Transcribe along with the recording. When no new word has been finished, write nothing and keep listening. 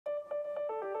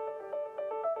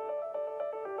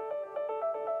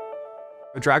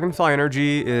Dragonfly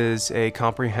Energy is a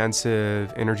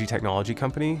comprehensive energy technology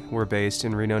company. We're based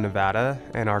in Reno, Nevada,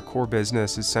 and our core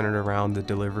business is centered around the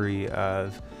delivery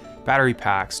of battery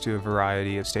packs to a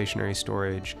variety of stationary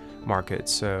storage markets,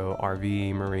 so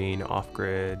RV, marine,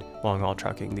 off-grid, long-haul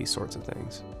trucking, these sorts of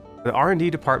things. The R&D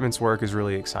department's work is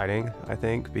really exciting, I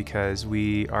think, because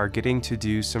we are getting to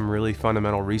do some really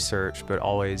fundamental research, but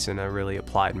always in a really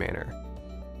applied manner.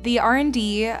 The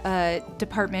R&D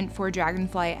department for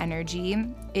Dragonfly Energy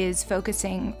is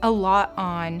focusing a lot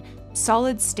on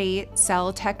solid-state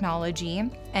cell technology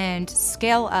and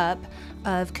scale-up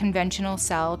of conventional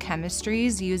cell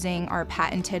chemistries using our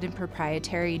patented and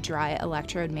proprietary dry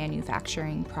electrode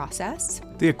manufacturing process.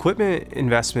 The equipment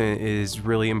investment is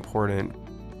really important.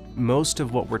 Most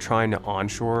of what we're trying to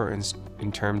onshore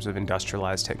in terms of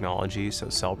industrialized technology, so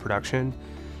cell production,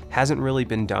 hasn't really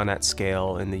been done at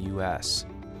scale in the US.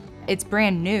 It's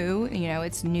brand new,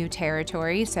 it's new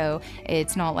territory, so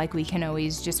it's not like we can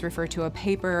always just refer to a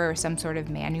paper or some sort of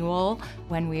manual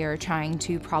when we are trying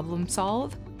to problem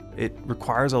solve. It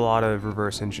requires a lot of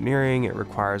reverse engineering, it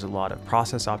requires a lot of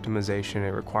process optimization,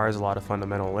 it requires a lot of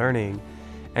fundamental learning,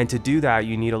 and to do that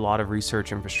you need a lot of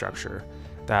research infrastructure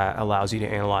that allows you to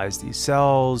analyze these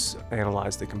cells,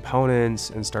 analyze the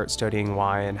components, and start studying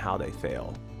why and how they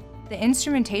fail. The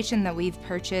instrumentation that we've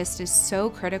purchased is so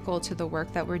critical to the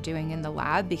work that we're doing in the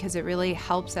lab because it really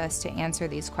helps us to answer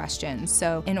these questions.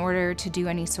 So in order to do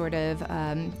any sort of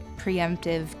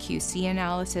preemptive QC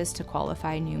analysis to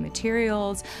qualify new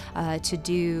materials, to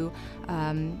do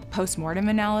post-mortem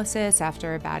analysis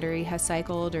after a battery has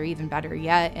cycled, or even better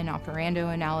yet, an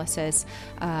operando analysis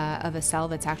of a cell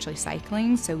that's actually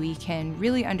cycling so we can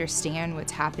really understand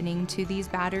what's happening to these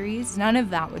batteries. None of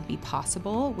that would be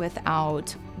possible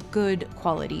without good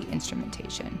quality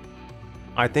instrumentation.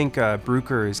 I think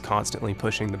Bruker is constantly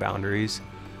pushing the boundaries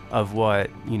of what,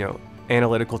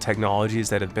 analytical technologies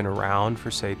that have been around for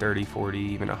say 30, 40,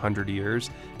 even 100 years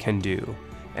can do,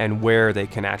 and where they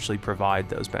can actually provide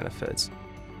those benefits.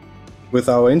 With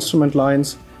our instrument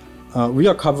lines, we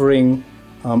are covering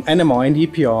NMR and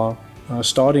EPR,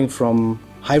 starting from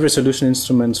high-resolution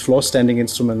instruments, floor-standing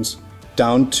instruments,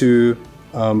 down to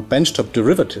benchtop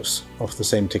derivatives of the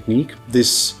same technique.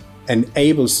 This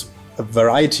enables a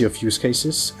variety of use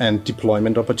cases and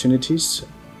deployment opportunities.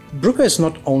 Bruker is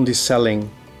not only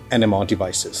selling NMR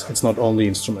devices, it's not only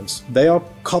instruments. They are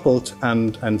coupled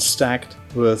and stacked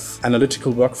with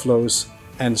analytical workflows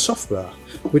and software,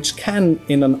 which can,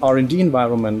 in an R&D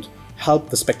environment, help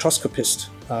the spectroscopist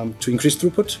to increase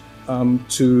throughput,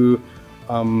 to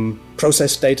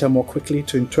process data more quickly,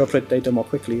 to interpret data more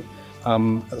quickly.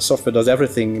 Software does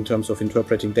everything in terms of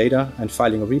interpreting data and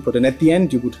filing a report, and at the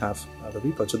end you would have the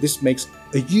report. So this makes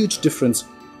a huge difference.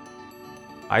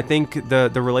 I think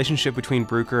the relationship between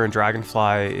Bruker and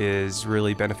Dragonfly is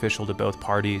really beneficial to both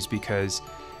parties because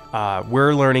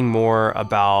we're learning more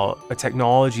about a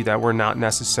technology that we're not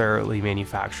necessarily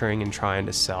manufacturing and trying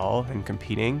to sell and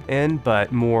competing in,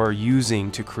 but more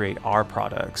using to create our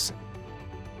products.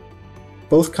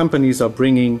 Both companies are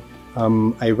bringing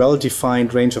a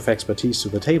well-defined range of expertise to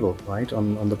the table, right?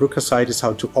 On the Bruker side is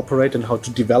how to operate and how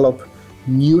to develop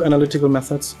new analytical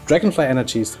methods. Dragonfly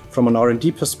Energy is, from an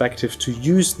R&D perspective, to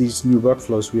use these new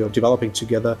workflows we are developing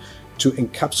together to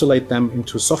encapsulate them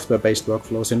into software-based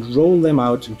workflows and roll them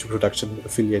out into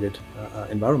production-affiliated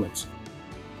environments.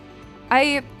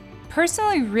 I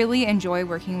personally really enjoy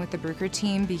working with the Bruker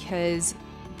team because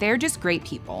they're just great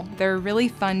people. They're a really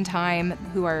fun time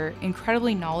who are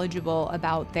incredibly knowledgeable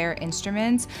about their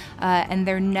instruments, and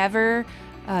they're never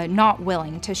not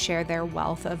willing to share their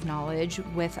wealth of knowledge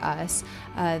with us.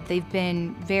 They've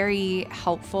been very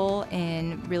helpful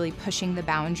in really pushing the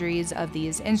boundaries of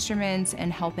these instruments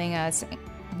and helping us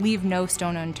leave no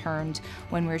stone unturned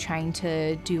when we're trying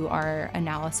to do our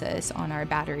analysis on our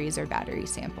batteries or battery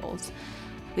samples.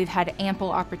 We've had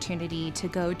ample opportunity to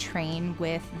go train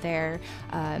with their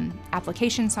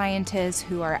application scientists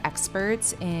who are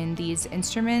experts in these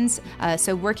instruments.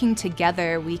 So working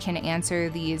together, we can answer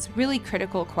these really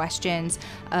critical questions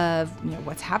of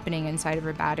what's happening inside of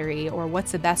a battery or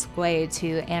what's the best way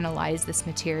to analyze this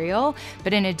material.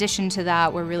 But in addition to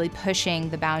that, we're really pushing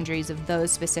the boundaries of those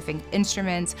specific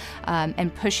instruments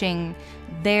and pushing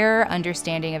their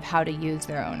understanding of how to use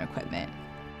their own equipment.